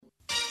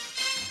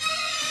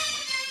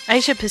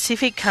Asia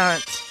Pacific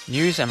Currents.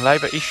 News and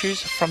labour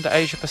issues from the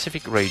Asia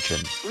Pacific region.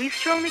 We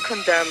strongly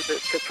condemn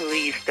the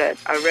police that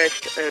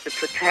arrest the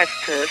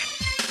protesters.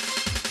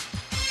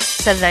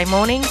 Saturday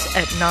mornings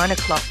at 9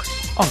 o'clock.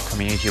 On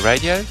Community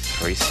Radio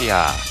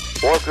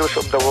 3CR. Workers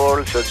of the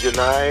world should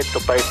unite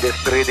to fight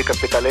this greedy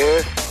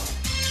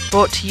capitalists.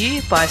 Brought to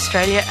you by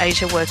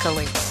Australia-Asia Worker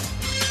Links.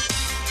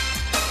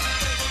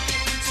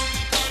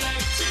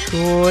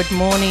 Good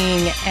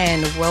morning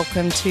and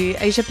welcome to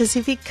Asia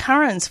Pacific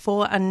Currents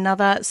for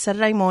another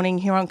Saturday morning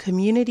here on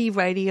Community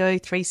Radio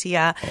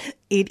 3CR.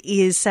 It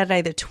is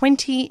Saturday the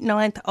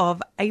 29th of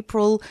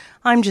April.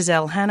 I'm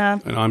Giselle Hanna.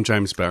 And I'm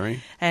James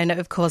Barry. And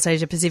of course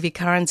Asia Pacific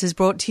Currents is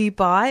brought to you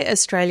by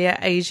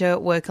Australia-Asia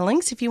Worker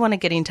Links. If you want to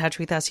get in touch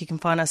with us, you can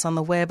find us on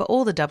the web,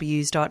 all the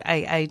w's.aawl.org.au.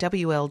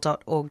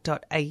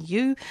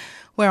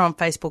 We're on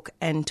Facebook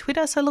and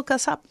Twitter, so look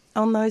us up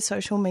on those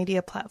social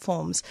media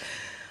platforms.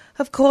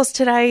 Of course,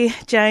 today,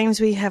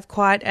 James, we have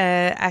quite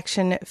an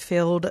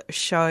action-filled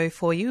show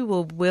for you.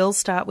 We'll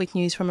start with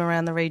news from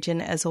around the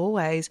region, as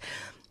always.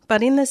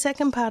 But in the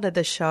second part of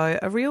the show,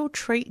 a real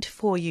treat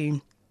for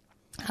you.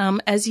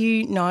 As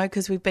you know,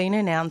 because we've been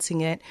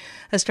announcing it,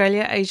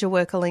 Australia-Asia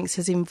Worker Links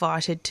has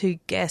invited two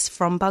guests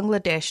from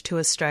Bangladesh to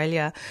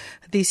Australia.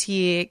 This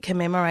year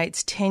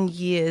commemorates 10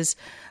 years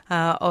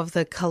of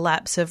the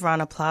collapse of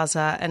Rana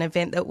Plaza, an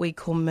event that we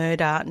call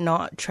murder,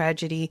 not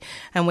tragedy,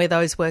 and where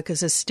those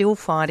workers are still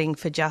fighting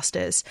for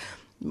justice.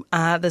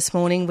 This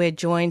morning we're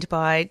joined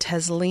by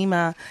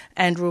Taslima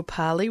and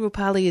Rupali.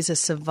 Rupali is a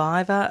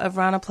survivor of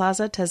Rana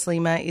Plaza.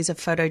 Taslima is a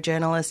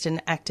photojournalist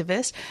and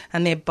activist,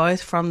 and they're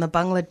both from the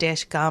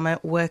Bangladesh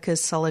Garment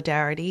Workers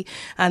Solidarity,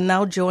 and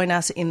they'll join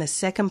us in the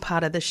second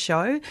part of the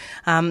show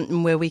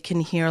where we can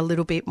hear a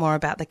little bit more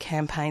about the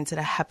campaigns that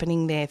are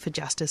happening there for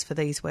justice for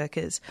these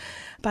workers.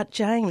 But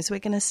James, we're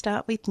going to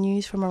start with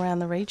news from around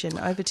the region.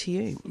 Over to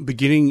you.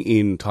 Beginning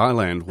in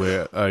Thailand,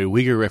 where a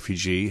Uyghur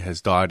refugee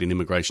has died in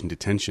immigration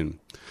detention.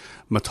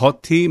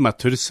 Matoti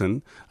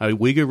Matursan, a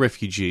Uyghur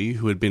refugee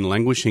who had been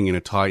languishing in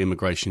a Thai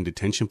immigration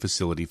detention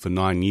facility for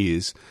 9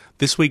 years,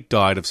 this week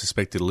died of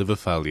suspected liver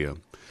failure.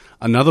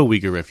 Another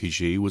Uyghur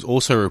refugee was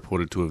also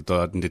reported to have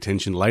died in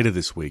detention later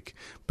this week,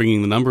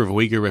 bringing the number of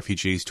Uyghur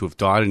refugees to have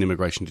died in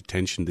immigration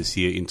detention this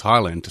year in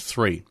Thailand to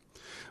 3.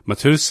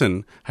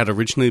 Matursan had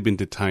originally been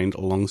detained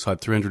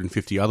alongside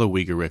 350 other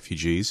Uyghur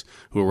refugees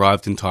who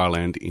arrived in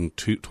Thailand in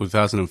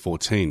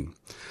 2014.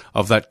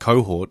 Of that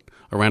cohort,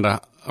 around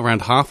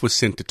half was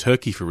sent to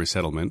Turkey for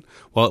resettlement,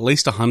 while at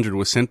least 100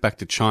 were sent back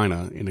to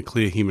China in a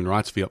clear human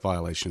rights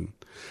violation.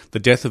 The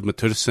death of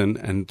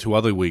Matursan and two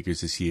other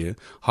Uyghurs this year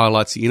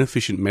highlights the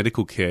inefficient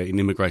medical care in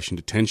immigration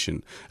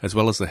detention, as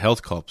well as the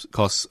health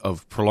costs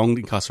of prolonged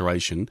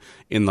incarceration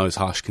in those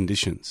harsh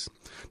conditions.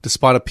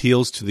 Despite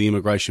appeals to the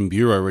Immigration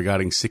Bureau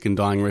regarding sick and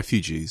dying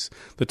refugees,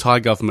 the Thai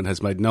government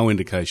has made no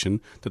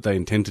indication that they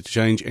intend to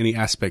change any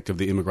aspect of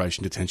the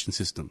immigration detention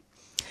system.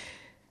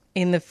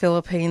 In the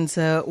Philippines,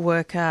 a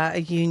worker, a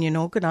union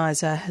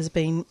organiser, has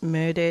been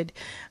murdered.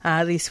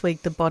 This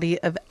week, the body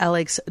of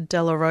Alex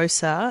De La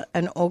Rosa,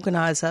 an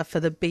organiser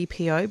for the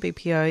BPO.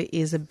 BPO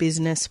is a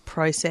business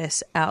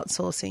process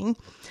outsourcing.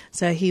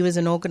 So he was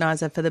an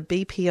organiser for the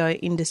BPO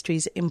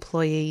Industries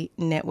Employee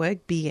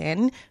Network,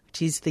 BN,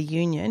 which is the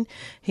union.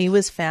 He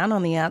was found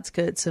on the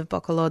outskirts of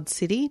Bacolod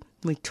City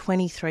with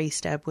 23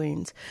 stab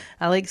wounds.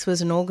 Alex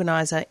was an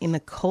organiser in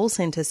the call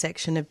centre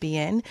section of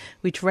BN,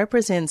 which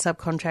represents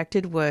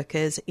subcontracted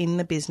workers in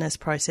the business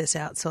process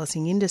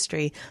outsourcing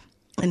industry,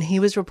 and he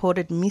was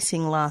reported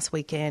missing last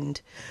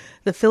weekend.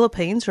 The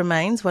Philippines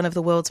remains one of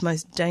the world's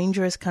most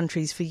dangerous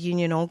countries for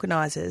union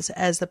organisers,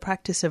 as the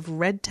practice of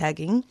red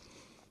tagging,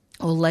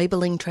 or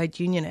labelling trade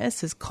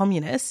unionists as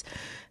communists,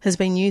 has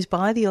been used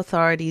by the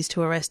authorities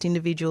to arrest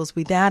individuals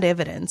without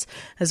evidence,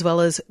 as well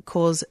as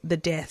cause the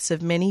deaths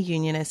of many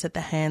unionists at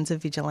the hands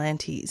of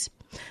vigilantes.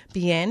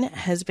 Bien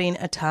has been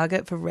a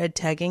target for red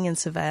tagging and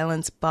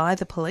surveillance by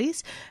the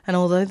police, and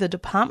although the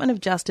Department of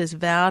Justice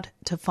vowed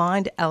to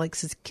find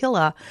Alex's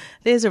killer,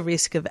 there's a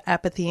risk of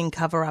apathy and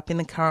cover-up in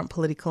the current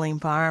political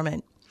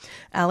environment.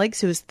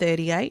 Alex, who was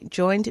 38,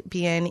 joined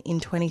Bien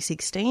in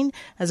 2016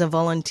 as a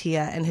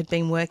volunteer and had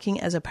been working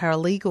as a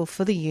paralegal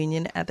for the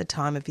union at the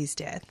time of his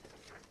death.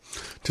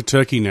 To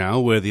Turkey now,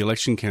 where the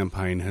election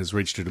campaign has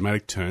reached a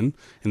dramatic turn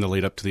in the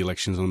lead-up to the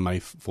elections on May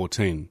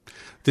 14.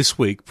 This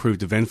week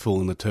proved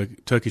eventful in the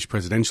Turkish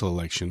presidential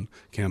election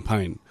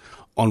campaign.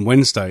 On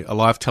Wednesday, a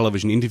live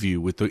television interview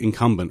with the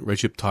incumbent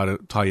Recep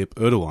Tayyip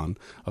Erdogan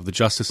of the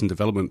Justice and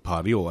Development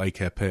Party, or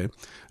AKP,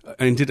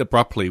 ended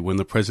abruptly when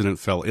the president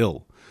fell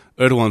ill.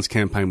 Erdogan's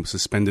campaign was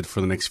suspended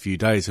for the next few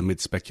days amid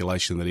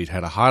speculation that he'd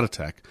had a heart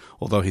attack,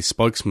 although his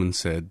spokesman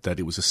said that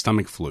it was a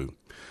stomach flu.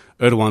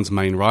 Erdogan's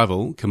main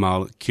rival,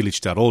 Kemal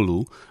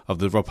Kılıçdaroğlu of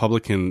the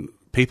Republican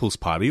People's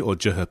Party, or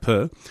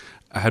CHP,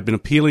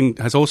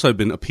 has also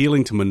been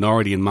appealing to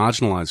minority and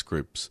marginalised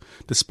groups,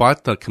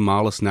 despite the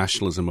Kemalist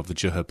nationalism of the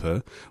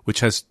CHP, which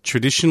has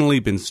traditionally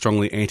been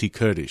strongly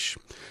anti-Kurdish.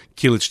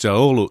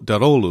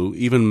 Kılıçdaroğlu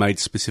even made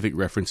specific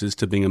references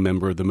to being a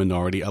member of the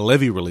minority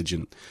Alevi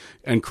religion,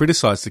 and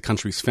criticised the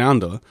country's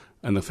founder,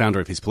 and the founder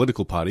of his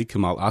political party,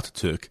 Kemal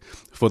Atatürk,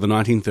 for the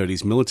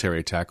 1930s military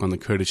attack on the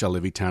Kurdish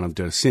Alevi town of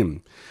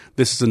Dersim.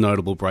 This is a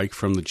notable break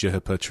from the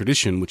CHP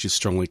tradition, which is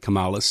strongly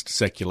Kemalist,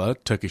 secular,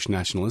 Turkish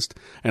nationalist,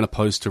 and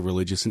opposed to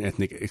religious and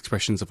ethnic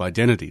expressions of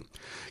identity.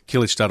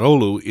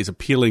 Kılıçdaroğlu is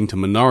appealing to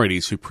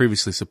minorities who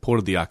previously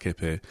supported the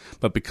AKP,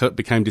 but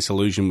became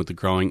disillusioned with the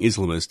growing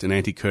Islamist and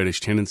anti-Kurdish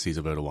tendencies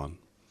of Erdogan.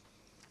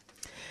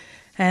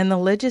 And the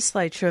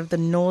legislature of the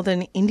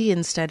northern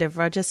Indian state of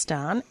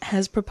Rajasthan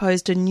has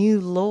proposed a new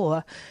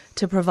law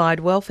to provide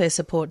welfare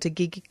support to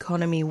gig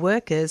economy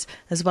workers,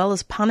 as well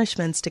as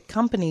punishments to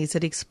companies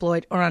that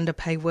exploit or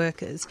underpay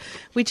workers,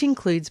 which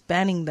includes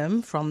banning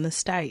them from the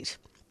state.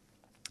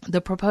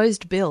 The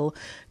proposed bill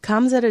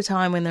comes at a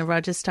time when the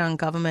Rajasthan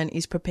government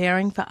is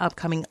preparing for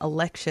upcoming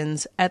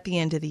elections at the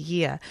end of the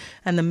year,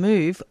 and the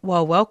move,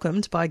 while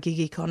welcomed by gig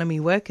economy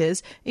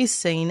workers, is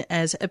seen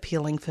as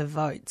appealing for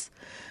votes.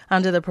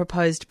 Under the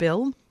proposed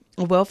bill,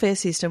 a welfare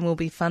system will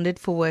be funded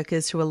for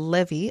workers through a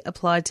levy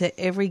applied to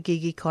every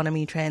gig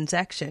economy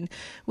transaction,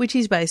 which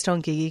is based on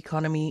gig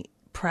economy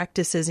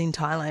practices in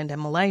Thailand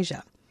and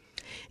Malaysia.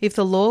 If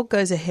the law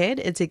goes ahead,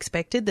 it's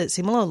expected that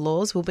similar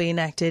laws will be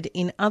enacted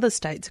in other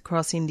states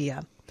across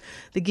India.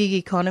 The gig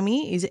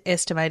economy is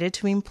estimated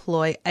to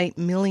employ 8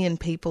 million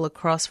people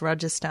across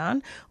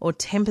Rajasthan, or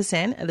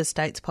 10% of the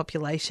state's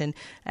population,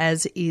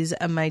 as is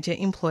a major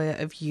employer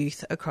of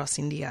youth across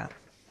India.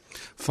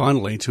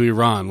 Finally, to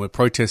Iran, where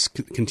protests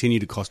continue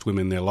to cost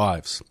women their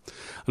lives.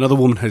 Another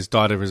woman has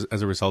died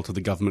as a result of the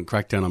government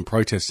crackdown on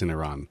protests in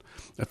Iran.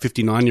 A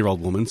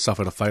 59-year-old woman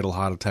suffered a fatal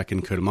heart attack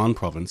in Kurdiman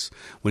province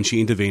when she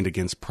intervened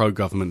against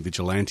pro-government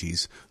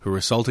vigilantes who were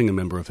assaulting a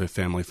member of her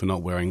family for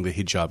not wearing the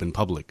hijab in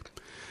public.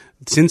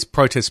 Since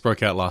protests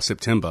broke out last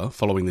September,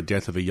 following the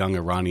death of a young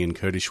Iranian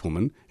Kurdish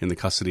woman in the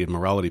custody of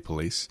morality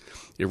police,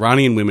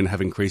 Iranian women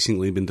have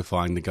increasingly been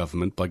defying the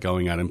government by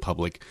going out in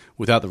public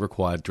without the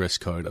required dress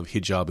code of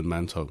hijab and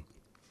manto.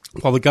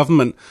 While the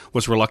government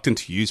was reluctant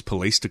to use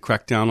police to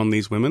crack down on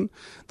these women,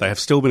 they have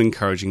still been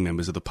encouraging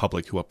members of the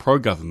public who are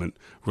pro-government,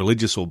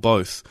 religious or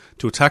both,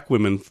 to attack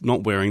women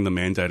not wearing the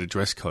mandated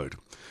dress code.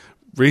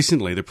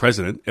 Recently, the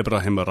president,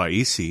 Ibrahim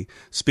Raisi,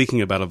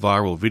 speaking about a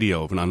viral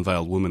video of an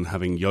unveiled woman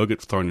having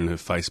yogurt thrown in her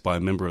face by a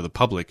member of the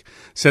public,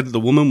 said that the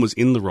woman was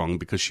in the wrong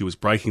because she was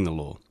breaking the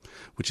law,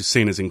 which is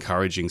seen as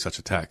encouraging such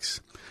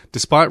attacks.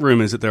 Despite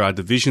rumours that there are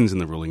divisions in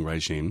the ruling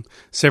regime,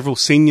 several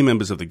senior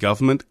members of the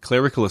government,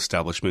 clerical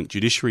establishment,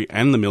 judiciary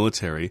and the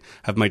military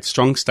have made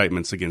strong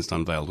statements against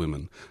unveiled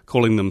women,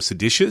 calling them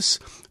seditious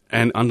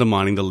and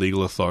undermining the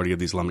legal authority of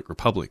the Islamic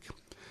Republic.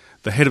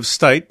 The head of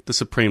state, the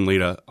supreme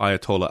leader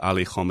Ayatollah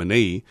Ali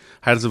Khamenei,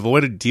 has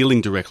avoided dealing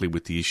directly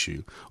with the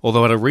issue,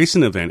 although at a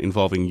recent event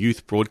involving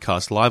youth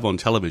broadcast live on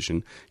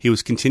television, he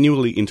was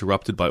continually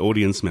interrupted by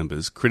audience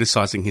members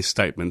criticising his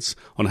statements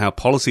on how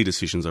policy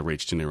decisions are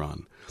reached in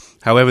Iran.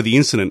 However, the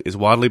incident is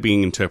widely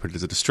being interpreted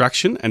as a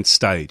distraction and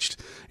staged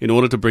in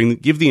order to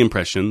give the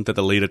impression that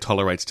the leader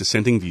tolerates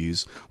dissenting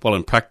views, while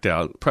in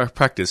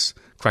practice,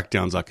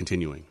 crackdowns are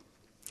continuing.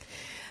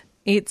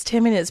 It's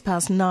 10 minutes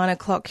past 9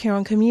 o'clock here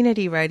on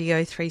Community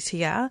Radio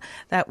 3CR.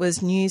 That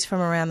was news from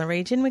around the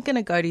region. We're going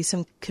to go to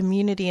some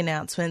community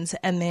announcements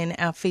and then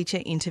our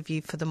feature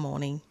interview for the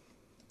morning.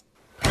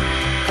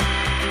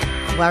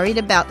 Worried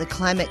about the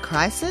climate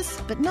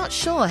crisis, but not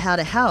sure how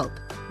to help?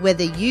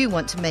 Whether you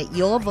want to make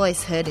your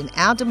voice heard in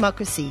our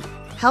democracy,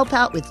 help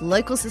out with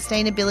local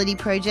sustainability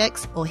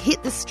projects, or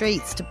hit the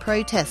streets to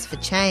protest for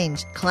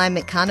change,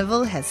 Climate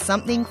Carnival has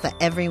something for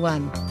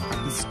everyone.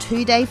 This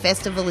 2-day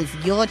festival is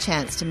your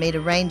chance to meet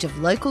a range of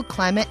local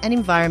climate and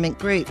environment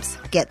groups,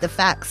 get the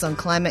facts on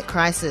climate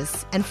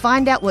crisis, and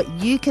find out what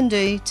you can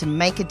do to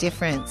make a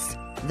difference.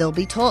 There'll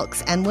be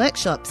talks and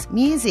workshops,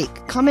 music,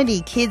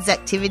 comedy, kids'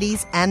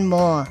 activities, and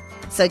more.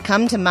 So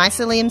come to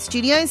Mycelium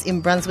Studios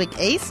in Brunswick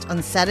East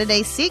on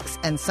Saturday 6th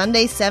and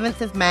Sunday 7th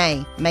of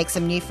May. Make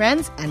some new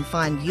friends and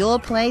find your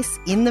place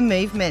in the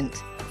movement.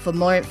 For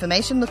more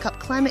information, look up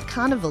Climate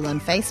Carnival on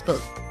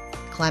Facebook.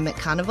 Climate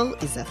Carnival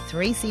is a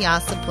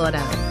 3CR supporter.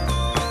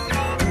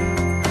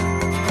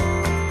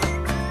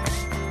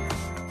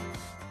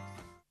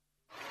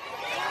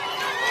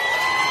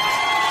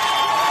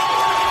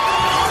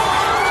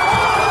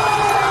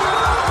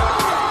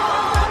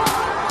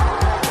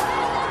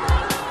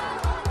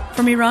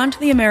 From Iran to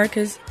the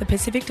Americas, the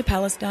Pacific to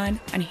Palestine,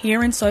 and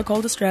here in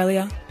so-called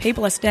Australia,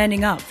 people are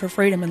standing up for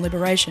freedom and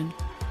liberation.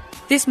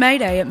 This May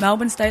Day at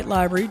Melbourne State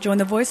Library, join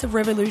the Voice of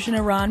Revolution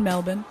Iran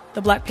Melbourne,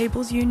 the Black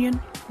People's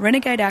Union,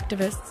 renegade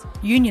activists,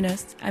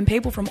 unionists, and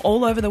people from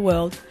all over the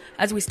world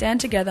as we stand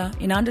together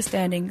in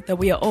understanding that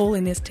we are all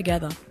in this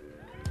together.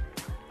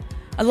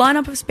 A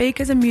lineup of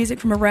speakers and music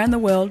from around the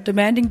world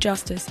demanding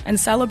justice and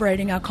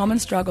celebrating our common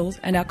struggles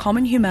and our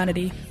common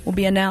humanity will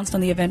be announced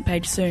on the event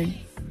page soon.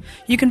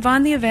 You can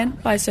find the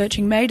event by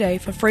searching May Day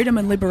for Freedom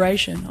and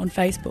Liberation on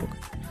Facebook.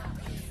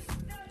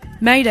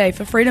 May Day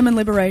for Freedom and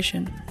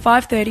Liberation,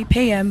 5:30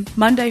 p.m,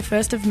 Monday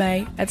 1st of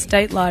May at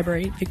State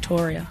Library,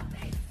 Victoria.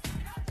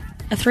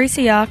 A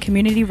 3CR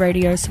Community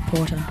Radio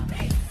supporter.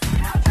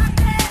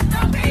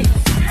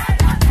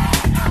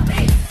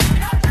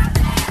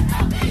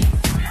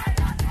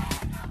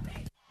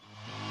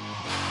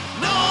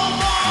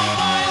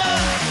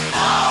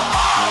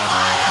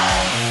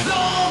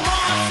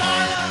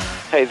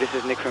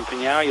 Nick from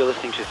Pinyao. You're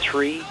listening to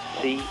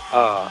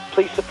 3CR.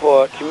 Please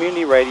support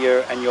community radio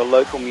and your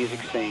local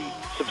music scene.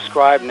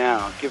 Subscribe now.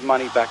 Give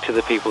money back to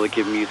the people that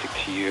give music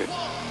to you.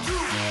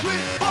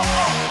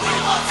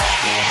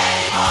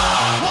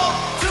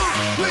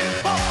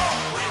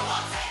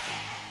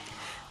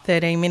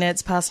 13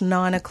 minutes past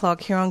 9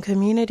 o'clock here on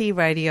Community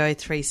Radio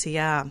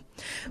 3CR.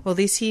 Well,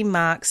 this year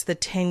marks the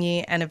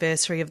 10-year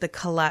anniversary of the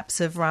collapse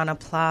of Rana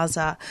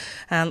Plaza.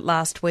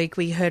 Last week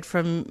we heard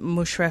from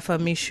Mushrefa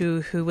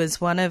Mishu, who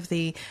was one of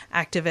the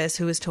activists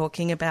who was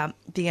talking about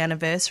the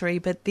anniversary.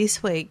 But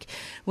this week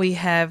we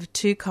have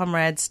two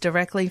comrades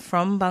directly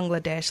from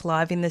Bangladesh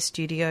live in the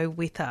studio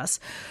with us,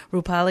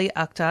 Rupali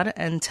Akter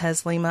and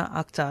Taslima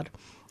Akhter.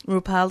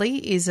 Rupali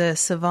is a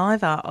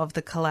survivor of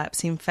the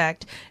collapse. In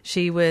fact,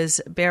 she was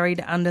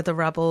buried under the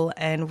rubble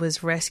and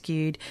was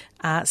rescued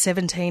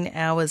 17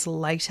 hours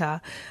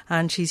later,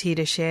 and she's here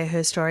to share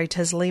her story.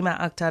 Taslima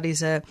Akhter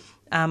is a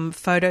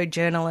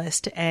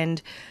photojournalist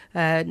and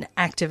an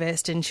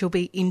activist, and she'll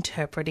be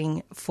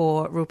interpreting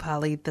for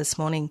Rupali this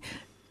morning.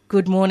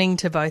 Good morning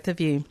to both of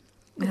you.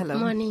 Hello.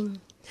 Good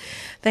morning.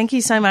 Thank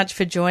you so much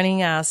for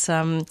joining us.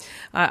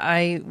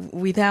 I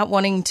without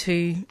wanting to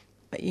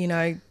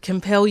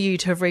compel you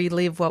to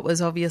relive what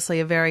was obviously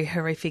a very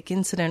horrific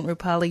incident.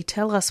 Rupali,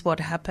 tell us what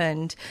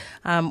happened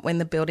when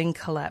the building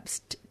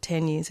collapsed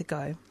 10 years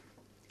ago.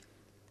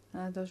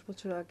 10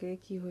 বছর আগে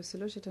কি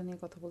হয়েছিল সেটা নিয়ে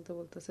কথা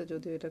বলতেছে,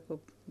 যদিও এটা খুব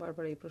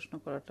বারবার এই প্রশ্ন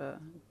করাটা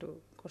একটু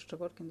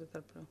কষ্টকর, কিন্তু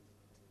তারপর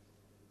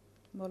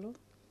বলো।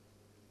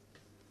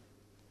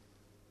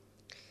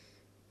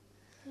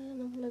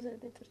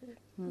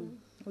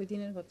 ওই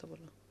দিনের কথা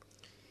বলো,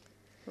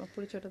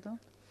 পরিচয়টা দাও।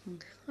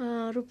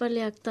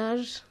 রূপালী আক্তার,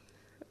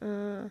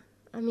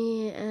 আমি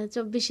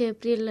 24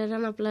 এপ্রিল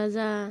রানা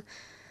প্লাজা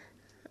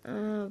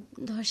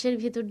ধসের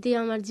ভিতর দিয়ে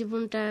আমার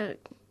জীবনটা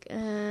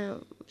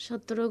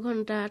 17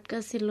 ঘন্টা আটকা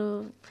ছিল।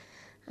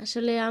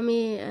 আসলে আমি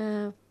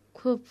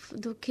খুব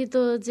দুঃখিত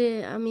যে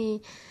আমি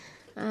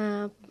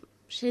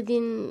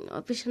সেদিন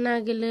অফিসে না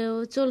গেলেও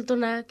চলতো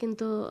না,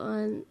 কিন্তু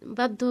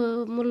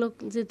বাধ্যমূলক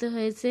যেতে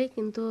হয়েছে।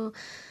 কিন্তু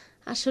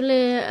আসলে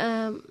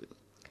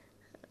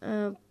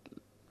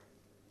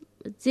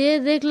যে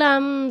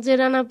দেখলাম যে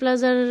রানা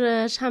প্লাজার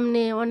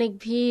সামনে অনেক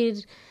ভিড়,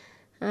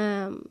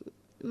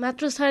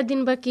 মাত্র 6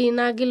 দিন বাকি,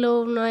 না গেলেও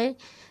নয়,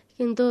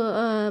 কিন্তু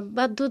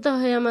বাধ্যতা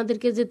হয়ে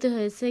আমাদেরকে যেতে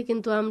হয়েছে।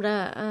 কিন্তু আমরা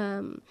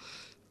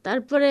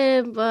তারপরে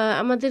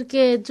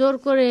আমাদেরকে জোর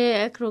করে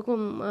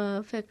একরকম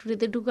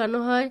ফ্যাক্টরিতে ঢুকানো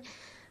হয়।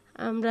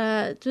 আমরা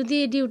যদি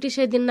ডিউটি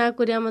সেদিন না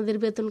করি আমাদের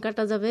বেতন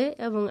কাটা যাবে,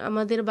 এবং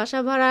আমাদের বাসা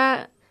ভাড়া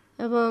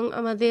এবং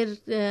আমাদের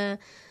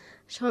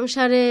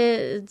সংসারে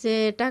যে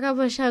টাকা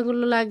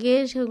পয়সাগুলো লাগে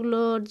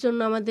সেগুলোর জন্য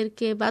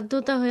আমাদেরকে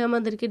বাধ্যতা হয়ে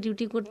আমাদেরকে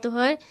ডিউটি করতে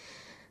হয়।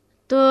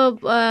 তো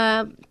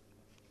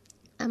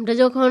আমরা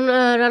যখন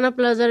রানা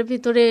প্লাজার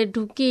ভিতরে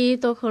ঢুকি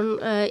তখন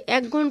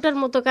 1 ঘন্টার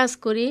মতো কাজ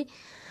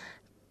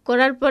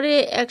করার পরে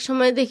এক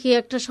সময় দেখি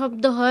একটা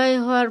শব্দ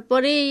হওয়ার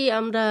পরেই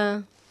আমরা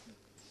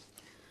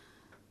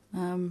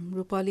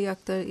Rupali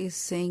Akter is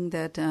saying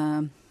that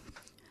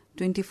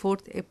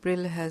 24th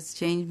April has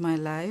changed my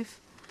life.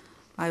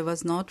 I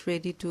was not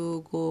ready to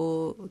go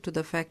to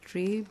the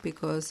factory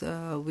because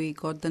we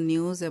got the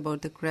news about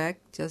the crack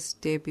just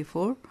day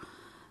before,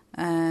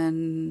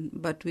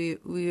 but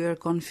we were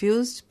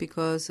confused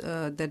because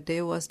that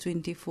day was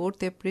 24th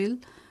April,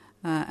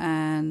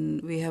 and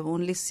we have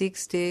only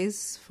 6 days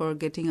for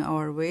getting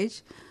our wage,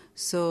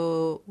 so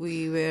we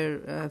were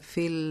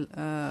feel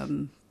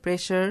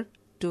pressure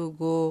to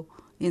go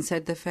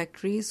inside the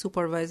factory.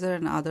 Supervisor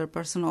and other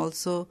person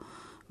also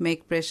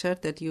make pressure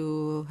that you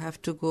have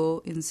to go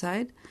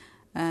inside,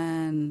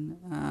 and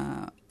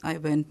I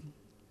went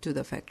to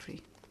the factory.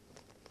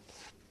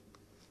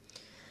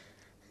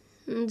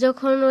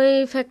 যখন ওই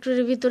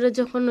ফ্যাক্টরির ভিতরে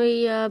যখন ওই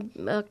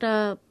একটা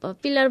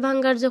pillar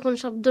ভাঙার যখন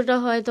শব্দটা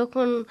হয়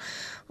তখন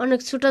অনেক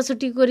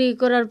ছুটাছুটি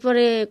করার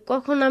পরে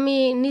কখন আমি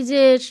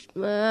নিজে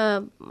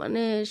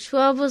মানে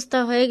শোয়া অবস্থা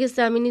হয়ে গেছে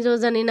আমি নিজেও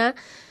জানি না,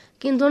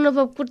 কিন্তু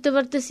অনুভব করতে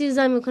পারতেছি যে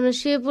আমি ওখানে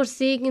শুয়ে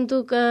পড়ছি। কিন্তু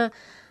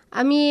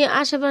আমি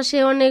আশেপাশে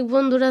অনেক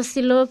বন্ধুরা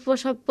ছিল,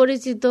 সব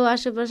পরিচিত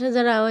আশেপাশে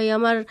যারা ওই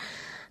আমার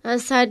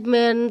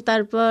সাইডম্যান,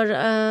 তারপর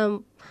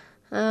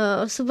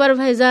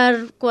সুপারভাইজার,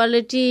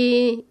 কোয়ালিটি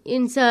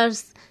ইনচার্জ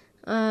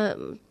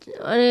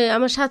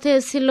আমার সাথে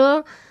ছিল,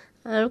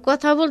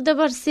 কথা বলতে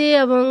পারছি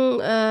এবং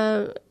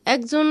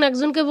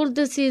একজনকে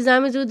বলতেছি যে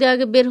আমি যদি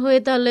আগে বের হই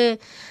তাহলে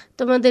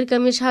তোমাদেরকে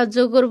আমি সাহায্য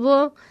করব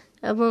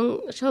এবং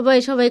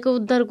সবাইকে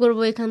উদ্ধার করব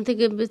এখান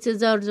থেকে বেঁচে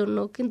যাওয়ার জন্য।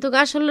 কিন্তু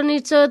আসলে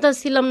নিশ্চয়তা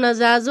ছিলাম না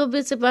যে আজও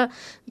বেঁচে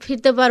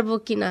ফিরতে পারবো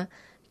কিনা।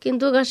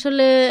 কিন্তু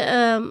আসলে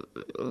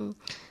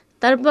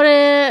তারপরে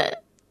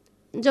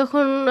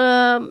যখন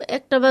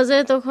 1টা বাজে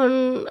তখন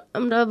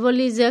আমরা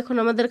বলি যে এখন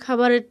আমাদের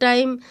খাবারের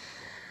টাইম।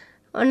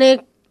 অনেক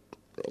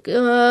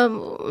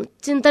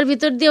চিন্তার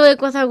ভিতর দিয়ে ওই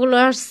কথাগুলো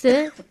আসছে।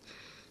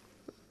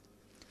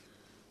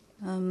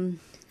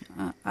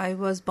 I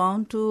was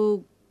bound to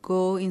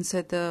go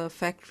inside the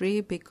factory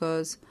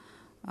because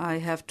I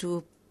have to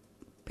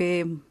pay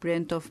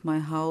rent of my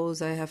house,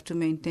 I have to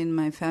maintain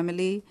my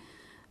family,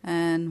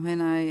 And when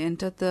I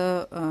entered the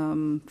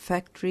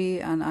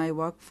factory and I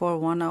worked for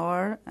 1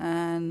 hour,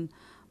 and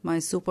my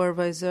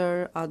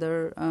supervisor,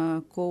 other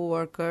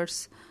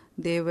co-workers,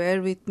 they were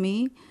with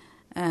me,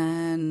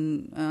 and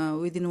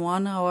within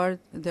 1 hour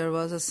there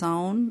was a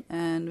sound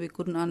and we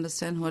couldn't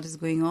understand what is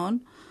going on.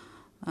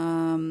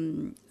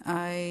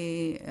 I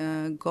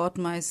got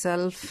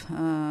myself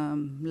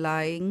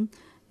lying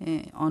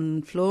on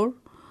floor.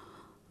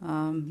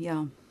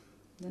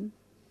 Then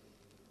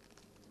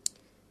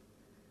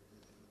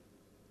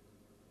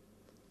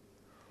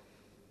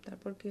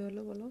তারপর কি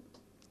হলো বলো?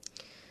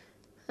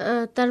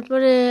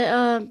 তারপরে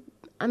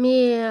আমি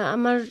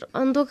আমার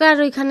অন্ধকার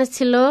ওইখানে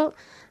ছিল,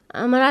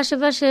 আমার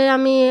আশেপাশে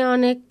আমি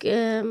অনেক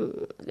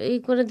এই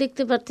করে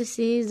দেখতে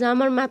পারতেছি যে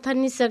আমার মাথার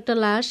নিচে একটা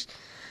লাশ,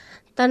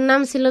 তার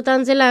নাম ছিল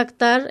তানজিলা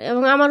আক্তার,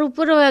 এবং আমার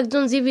উপরেও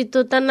একজন জীবিত,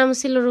 তার নাম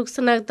ছিল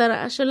রুকসানা আক্তার।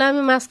 আসলে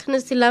আমি মাঝখানে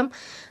ছিলাম,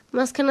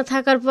 মাঝখানে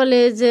থাকার ফলে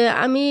যে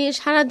আমি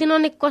সারাদিন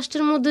অনেক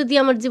কষ্টের মধ্যে দিয়ে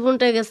আমার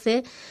জীবনটা গেছে,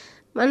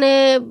 মানে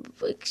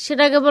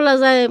সেটাকে বলা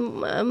যায়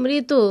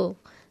মৃত্যু।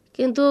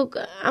 কিন্তু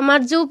আমার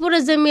যে উপরে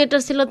যে মেয়েটা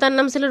ছিল তার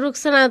নাম ছিল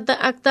রুকসানা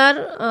আক্তার,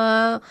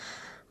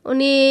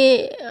 উনি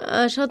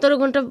 17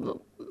 ঘন্টা,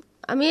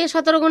 আমি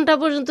 17 ঘন্টা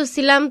পর্যন্ত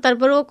ছিলাম,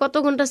 তারপরে ও কত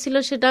ঘন্টা ছিল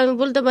সেটা আমি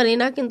বলতে পারি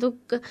না, কিন্তু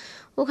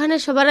ওখানে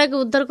সবার আগে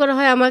উদ্ধার করা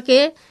হয় আমাকে।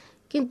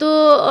 কিন্তু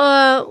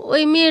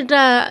ওই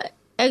মেয়েটা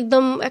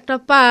একদম একটা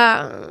পা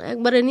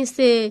একবারে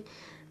নিচে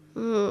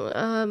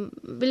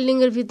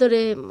বিল্ডিংয়ের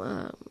ভিতরে,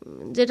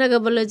 যেটাকে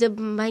বলে যে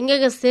ভাঙে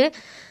গেছে,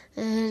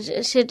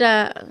 সেটা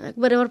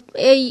একবারে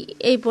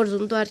এই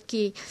পর্যন্ত আর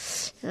কি,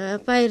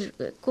 পায়ের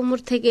কোমর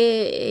থেকে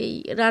এই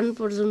রান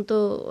পর্যন্ত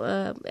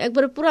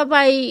একবারে পুরা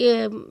পায়ে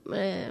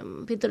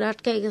ভিতরে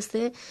আটকাই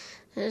গেছে,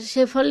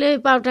 সে ফলে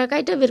পাটা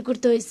কাইটা বের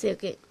করতে হয়েছে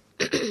ওকে।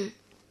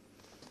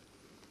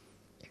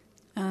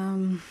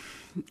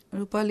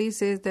 Rupali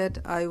says that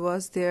I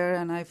was there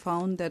and I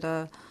found that a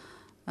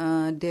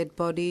dead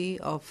body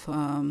of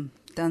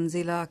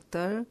Taslima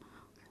Akhter,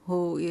 who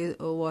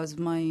was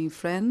my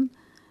friend,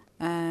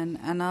 and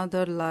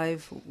another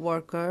live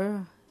worker.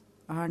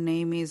 Her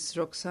name is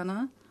Roxana.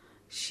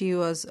 She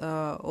was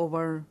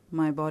over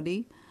my body,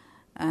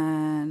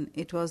 and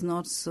it was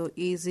not so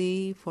easy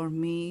for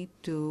me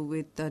to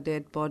with the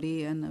dead body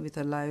and with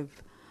the live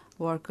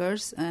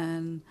workers.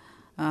 And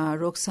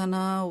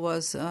Roxana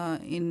was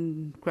in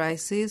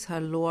crisis.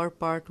 Her lower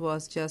part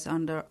was just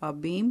under a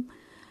beam,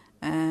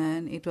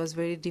 and it was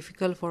very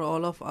difficult for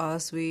all of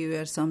us. We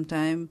were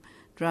sometime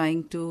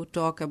trying to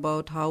talk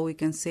about how we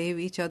can save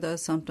each other.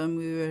 Sometimes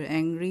we were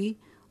angry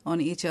on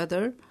each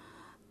other,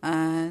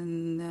 and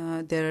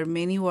there are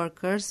many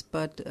workers,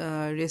 but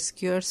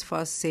rescuers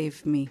first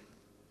saved me.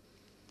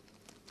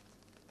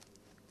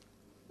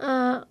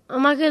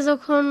 আমাকে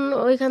যখন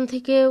ওইখান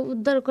থেকে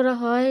উদ্ধার করা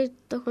হয়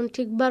তখন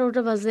ঠিক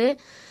 12টা বাজে।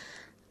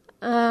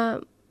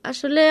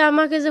 আসলে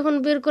আমাকে যখন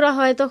বের করা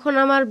হয় তখন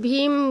আমার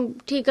ভীম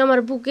ঠিক আমার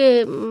বুকে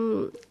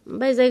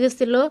বাইজা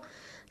গেছিল,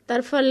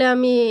 তার ফলে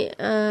আমি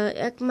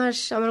 1 মাস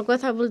আমার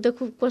কথা বলতে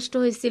খুব কষ্ট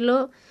হয়েছিল।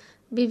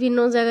 বিভিন্ন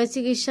জায়গায়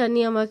চিকিৎসা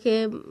নিয়ে আমাকে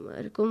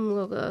এরকম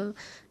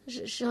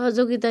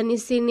সহযোগিতা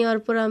নিচ্ছি, নেওয়ার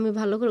পর আমি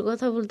ভালো করে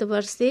কথা বলতে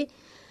পারছি।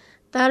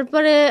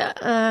 তারপরে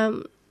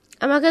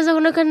আমাকে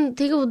যখন ওখান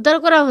থেকে উদ্ধার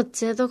করা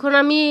হচ্ছে তখন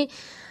আমি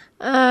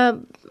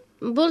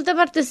বলতে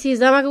পারতেছি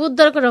যে আমাকে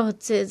উদ্ধার করা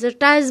হচ্ছে, যে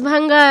টাইলস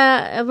ভাঙ্গা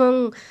এবং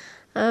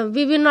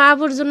বিভিন্ন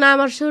আবর্জনা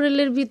আমার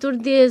শরীরের ভিতর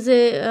দিয়ে যে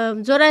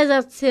জড়ায়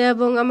যাচ্ছে,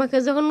 এবং আমাকে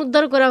যখন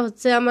উদ্ধার করা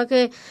হচ্ছে আমাকে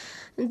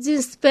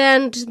জিন্স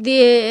প্যান্ট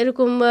দিয়ে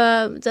এরকম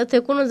যাতে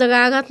কোনো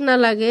জায়গায় আঘাত না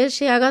লাগে,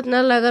 সেই আঘাত না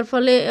লাগার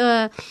ফলে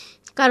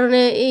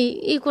কারণে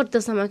এই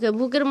করতেছে আমাকে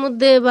বুকের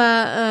মধ্যে বা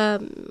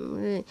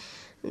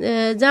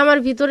জামার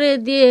ভিতরে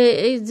দিয়ে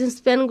এই জিন্স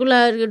প্যান্টগুলা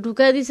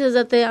ঢুকাই দিছে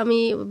যাতে আমি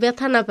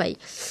ব্যথা না পাই।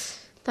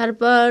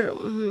 তারপর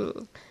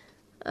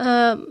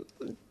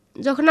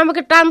যখন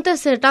আমাকে টানতে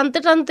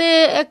টানতে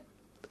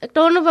একটা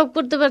অনুভব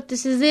করতে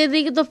পারতেছি যে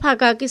এদিকে তো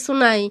ফাঁকা, কিছু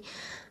নাই,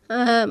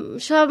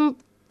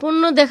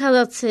 সম্পূর্ণ দেখা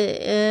যাচ্ছে,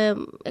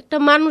 একটা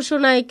মানুষও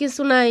নাই,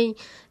 কিছু নাই,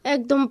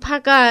 একদম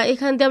ফাঁকা।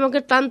 এখান দিয়ে আমাকে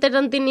টানতে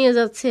টানতে নিয়ে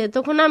যাচ্ছে।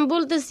 তখন আমি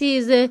বলতেছি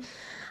যে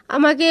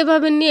আমাকে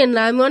এভাবে নিয়ে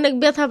না, আমি অনেক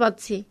ব্যথা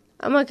পাচ্ছি,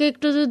 আমাকে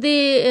একটু যদি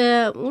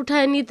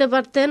উঠায় নিতে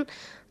পারতেন।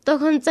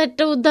 তখন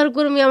 4টা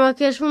উদ্ধারকর্মী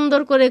আমাকে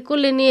সুন্দর করে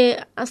কোলে নিয়ে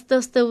আস্তে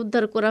আস্তে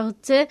উদ্ধার করা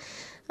হচ্ছে।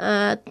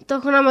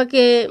 তখন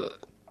আমাকে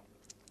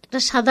একটা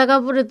সাদা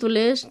কাপড়ে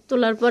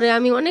তোলার পরে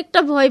আমি অনেকটা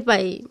ভয়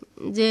পাই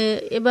যে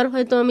এবার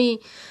হয়তো আমি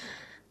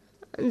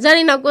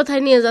জানি না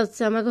কোথায় নিয়ে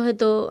যাচ্ছে, আমাকে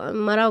হয়তো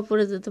মারাও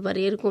পড়ে যেতে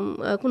পারি, এরকম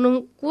কোনো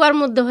কুয়ার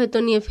মধ্যে হয়তো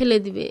নিয়ে ফেলে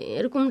দিবে,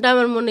 এরকমটা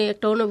আমার মনে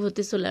একটা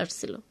অনুভূতি চলে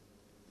আসছিল।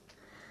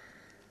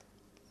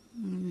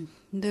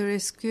 The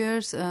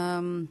rescuers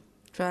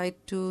tried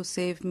to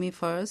save me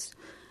first,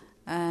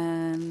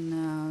 and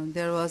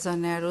there was a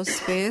narrow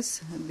space.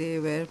 They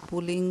were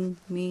pulling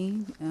me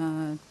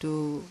to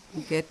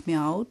get me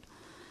out,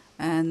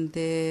 and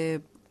they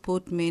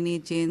put many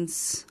jeans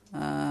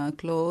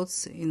clothes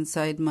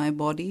inside my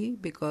body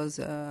because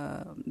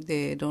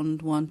they don't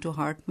want to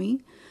hurt me,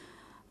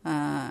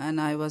 and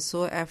I was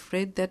so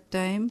afraid that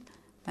time.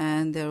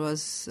 and there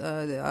was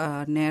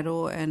a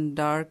narrow and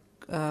dark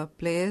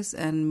place,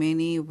 and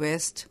many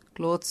waste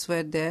clothes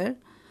were there.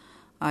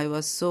 I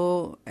was so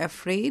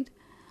afraid,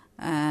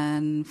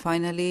 and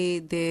finally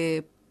they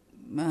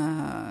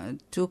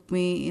took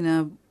me in a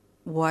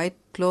white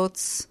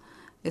clothes.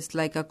 It's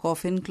like a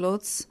coffin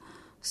clothes.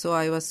 So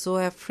I was so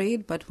afraid,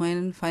 but when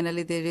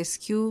finally they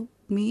rescued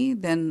me,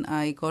 then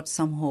I got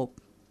some hope.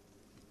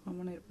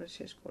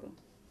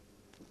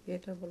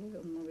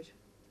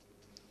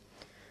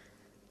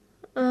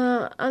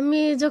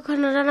 আমি যখন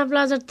রানা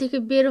প্লাজার থেকে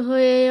বের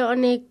হয়ে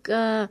অনেক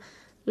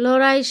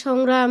লড়াই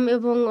সংগ্রাম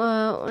এবং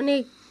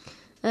অনেক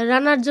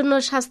রানার জন্য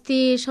শাস্তি,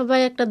 সবাই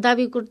একটা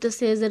দাবি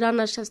করতেছে যে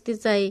রানার শাস্তি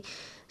চাই,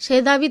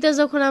 সেই দাবিতে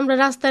যখন আমরা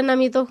রাস্তায়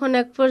নামি তখন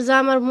এক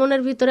পর্যায়ে আমার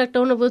মনের ভিতরে একটা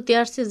অনুভূতি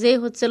আসছে যে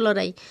হচ্ছে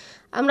লড়াই।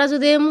 আমরা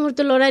যদি এই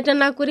মুহূর্তে লড়াইটা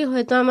না করি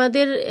হয়তো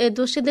আমাদের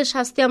দোষীদের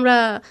শাস্তি আমরা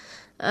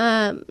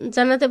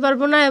জানাতে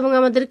পারবো না, এবং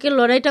আমাদেরকে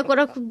লড়াইটা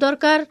করা খুব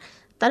দরকার।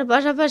 তার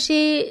পাশাপাশি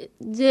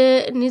যে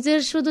নিজের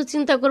শুধু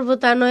চিন্তা করব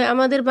তা নয়,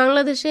 আমাদের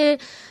বাংলাদেশে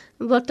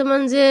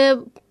বর্তমান যে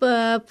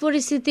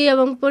পরিস্থিতি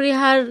এবং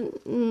পরিহার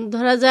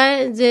ধরা যায়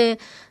যে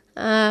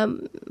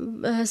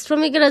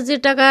শ্রমিকেরা যে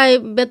টাকায়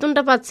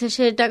বেতনটা পাচ্ছে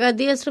সেই টাকা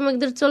দিয়ে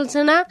শ্রমিকদের চলছে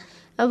না,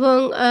 এবং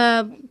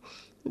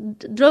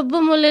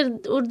দ্রব্যমূল্যের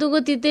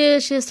ঊর্ধ্বগতিতে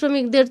সে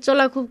শ্রমিকদের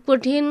চলা খুব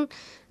কঠিন।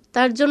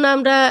 তার জন্য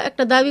আমরা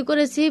একটা দাবি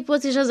করেছি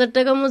 25,000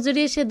 টাকা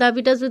মজুরি। সে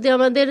দাবিটা যদি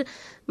আমাদের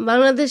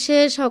বাংলাদেশে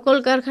সকল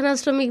কারখানা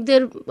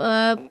শ্রমিকদের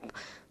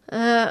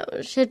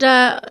সেটা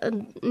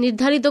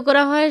নির্ধারিত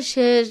করা হয়,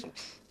 সে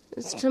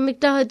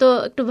শ্রমিকটা হয়তো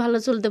একটু ভালো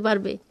চলতে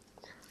পারবে।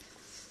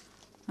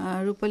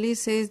 Rupali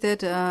says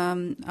that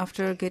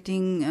after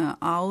getting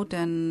out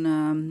and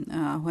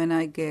when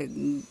I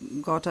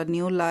got a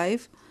new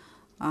life,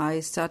 I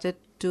started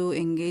to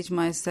engage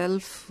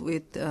myself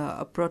with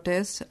a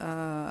protest.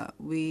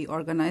 We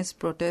organized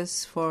protests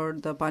for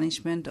the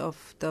punishment of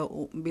the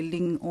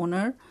building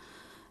owner,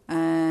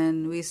 and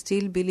we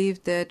still believe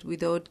that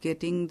without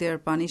getting their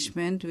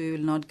punishment, we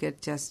will not get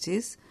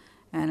justice.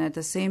 And at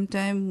the same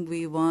time,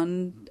 we want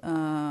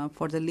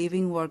for the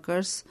living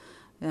workers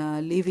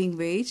living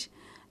wage,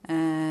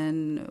 and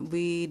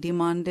we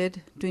demanded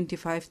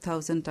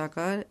 25,000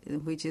 taka,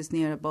 which is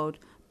near about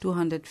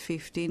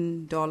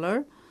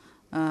 $215.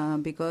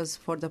 Because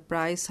for the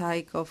price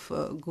hike of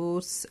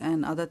goods and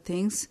other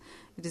things,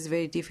 it is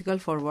very difficult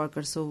for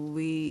workers. So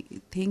we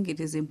think it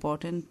is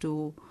important to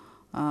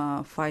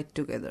fight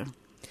together.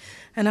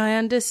 And I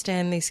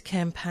understand this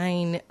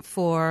campaign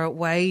for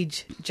wage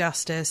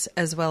justice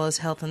as well as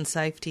health and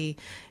safety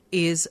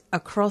is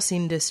across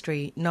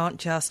industry, not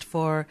just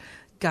for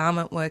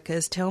garment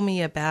workers. Tell me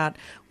about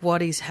what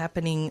is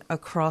happening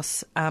across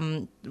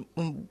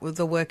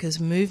the workers'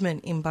 movement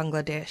in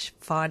Bangladesh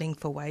fighting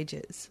for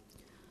wages.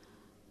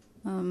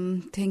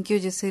 Thank you,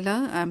 Gisela.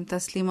 I'm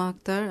Taslima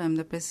Akhter. I'm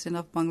the president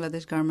of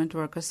Bangladesh Garment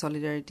Workers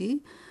Solidarity.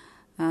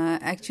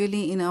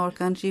 Actually, in our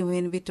country,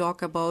 when we talk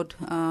about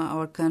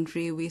our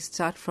country, we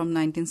start from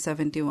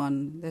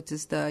 1971. That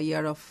is the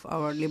year of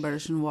our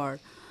liberation war.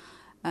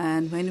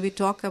 And when we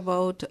talk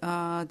about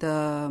the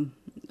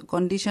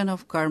condition of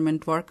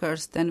garment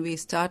workers, then we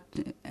start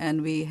and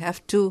we have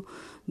to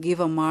give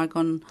a mark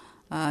on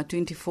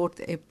 24th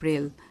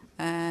April.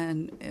 And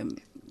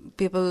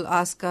people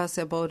ask us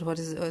about what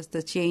is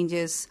the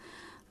changes,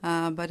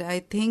 but I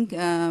think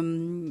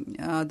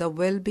the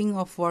well-being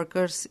of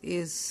workers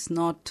is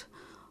not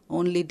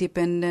only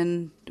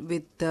dependent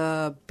with the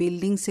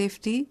building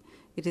safety.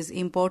 It is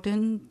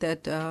important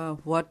that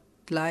what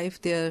life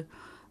they're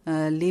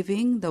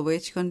living, the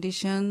wage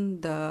condition,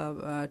 the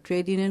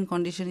trade union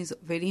condition is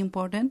very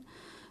important.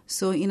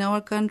 So in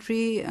our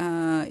country,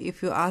 if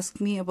you ask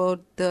me about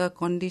the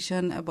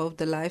condition, about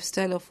the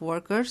lifestyle of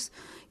workers,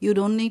 you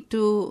don't need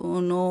to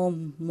know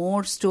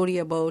more story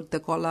about the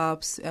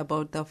collapse,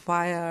 about the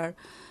fire.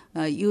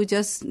 You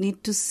just need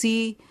to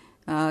see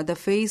the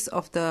face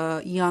of the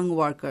young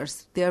workers.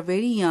 They are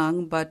very young,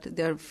 but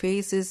their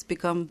faces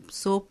become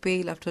so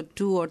pale after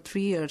 2 or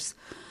 3 years.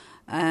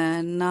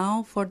 And now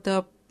for the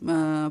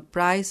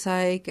price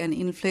hike and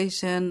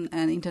inflation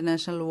and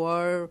international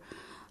war,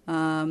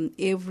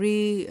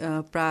 every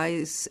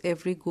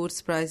every goods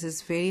price is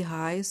very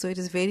high, so it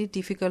is very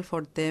difficult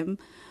for them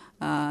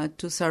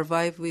to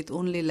survive with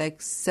only like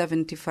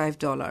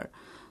 $75.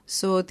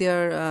 So they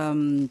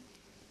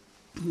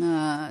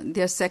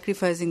are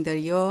sacrificing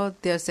their youth,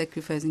 they are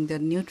sacrificing their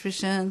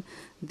nutrition,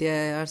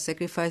 they are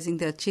sacrificing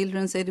their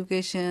children's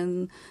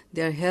education,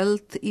 their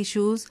health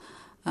issues.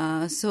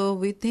 So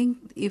we think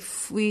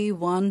if we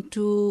want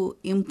to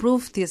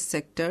improve this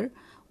sector,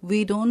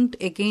 we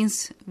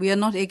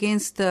are not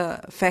against the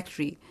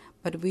factory,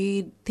 but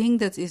we think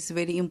that it's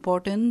very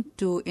important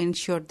to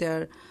ensure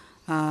their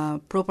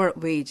proper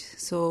wage.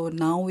 So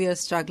now we are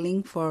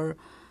struggling for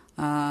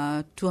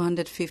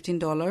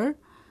 $215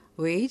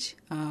 wage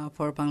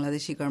for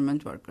Bangladeshi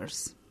garment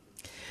workers.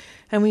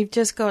 And we've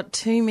just got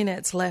 2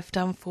 minutes left,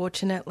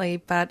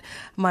 unfortunately, but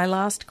my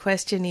last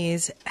question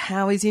is,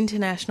 how is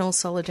international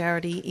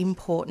solidarity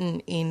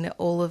important in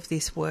all of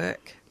this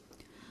work?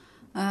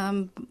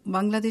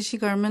 Bangladeshi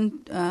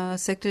garment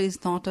sector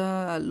is not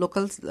a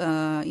local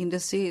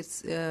industry.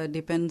 It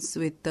depends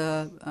with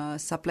the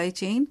supply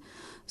chain.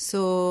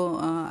 So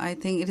I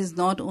think it is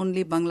not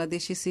only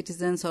Bangladeshi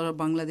citizens or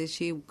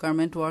Bangladeshi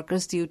garment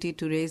workers' duty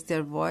to raise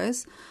their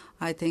voice.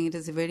 I think it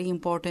is very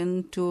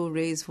important to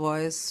raise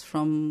voice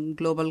from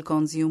global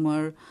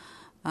consumer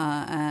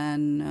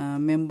and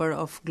member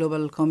of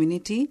global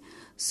community.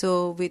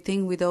 So we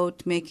think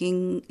without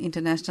making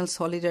international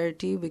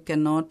solidarity, we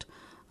cannot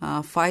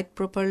fight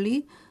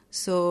properly.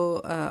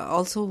 So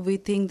also we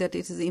think that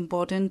it is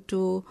important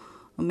to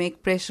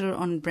make pressure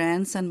on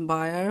brands and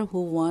buyers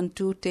who want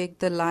to take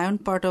the lion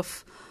part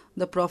of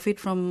the profit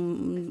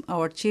from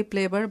our cheap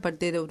labor, but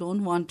they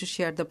don't want to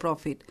share the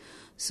profit.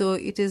 So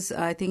it is.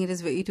 I think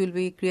it will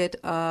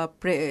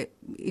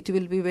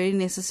be very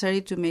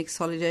necessary to make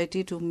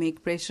solidarity, to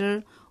make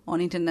pressure on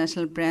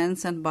international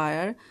brands and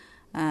buyers,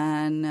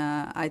 and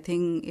I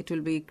think it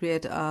will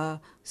create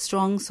a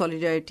strong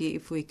solidarity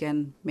if we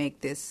can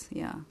make this.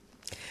 Yeah.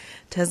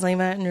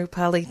 Taslima and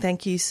Rupali,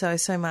 thank you so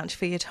much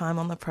for your time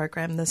on the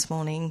program this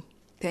morning.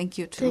 Thank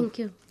you too. Thank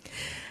you.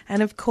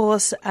 And of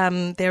course,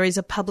 there is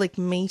a public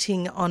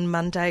meeting on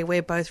Monday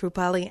where both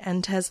Rupali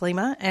and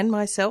Taslima and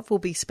myself will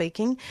be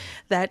speaking.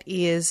 That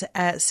is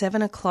at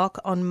 7 o'clock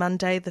on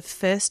Monday, the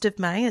 1st of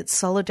May at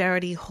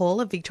Solidarity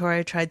Hall of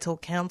Victoria Trades Hall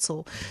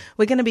Council.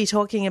 We're going to be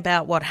talking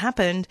about what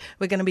happened.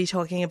 We're going to be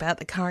talking about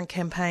the current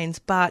campaigns,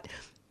 but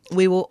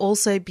we will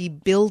also be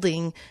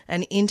building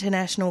an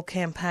international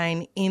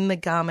campaign in the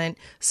garment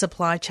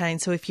supply chain.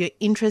 So if you're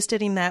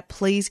interested in that,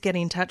 please get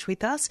in touch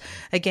with us.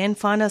 Again,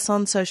 find us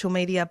on social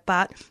media,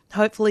 but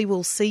hopefully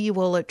we'll see you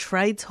all at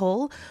Trades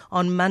Hall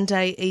on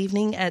Monday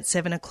evening at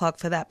 7 o'clock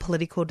for that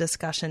political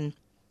discussion.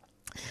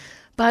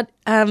 But,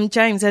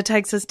 James, that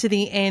takes us to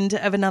the end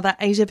of another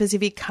Asia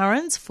Pacific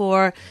Currents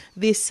for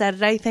this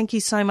Saturday. Thank you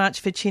so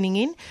much for tuning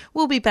in.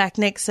 We'll be back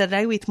next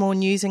Saturday with more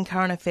news and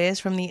current affairs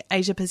from the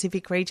Asia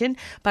Pacific region.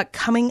 But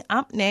coming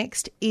up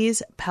next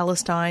is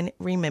Palestine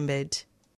Remembered.